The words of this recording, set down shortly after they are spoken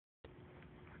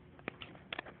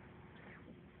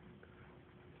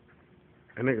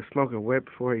That nigga smoking wet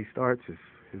before he starts his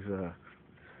there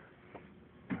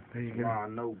you go.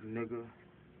 Ryno, nigga.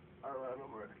 Alright,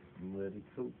 I'm ready. I'm ready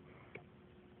too.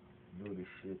 Do this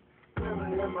shit.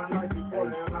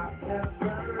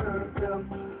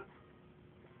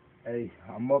 Hey,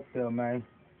 I'm up there, man.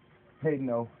 Hey,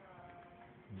 no.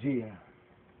 Yeah.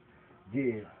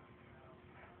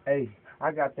 Hey,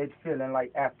 I got that feeling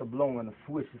like after blowing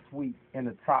a swisher sweet in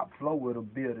the top floor of the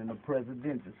building, the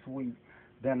presidential suite,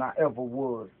 than I ever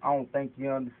was. I don't think you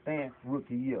understand.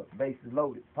 Rookie year, bases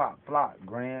loaded, pop, block,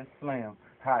 grand slam.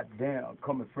 Hot damn,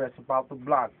 coming fresh about the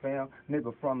block, fam.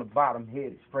 Nigga from the bottom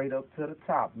headed straight up to the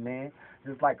top, man.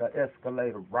 Just like an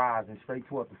escalator rising straight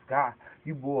toward the sky.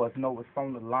 You boys know what's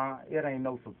on the line. It ain't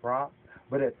no surprise.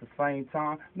 But at the same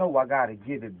time, no, I gotta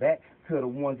give it back to the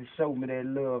ones that showed me that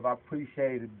love. I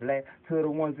appreciate it, black. To the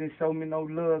ones that showed me no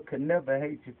love, could never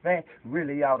hate you, fat.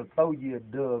 Really ought to throw you a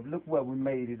dub. Look where we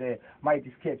made it at. Might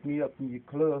just catch me up in your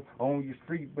club or on your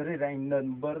street, but it ain't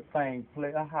nothing but a thing.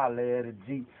 Player, holler at a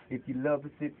G. If you love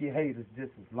us, if you hate us,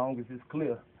 just as long as it's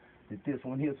clear that this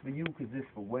one here's for you, cause it's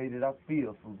the way that I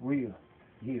feel, for real.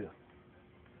 Yeah.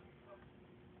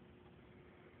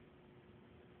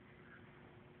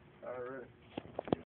 Alright.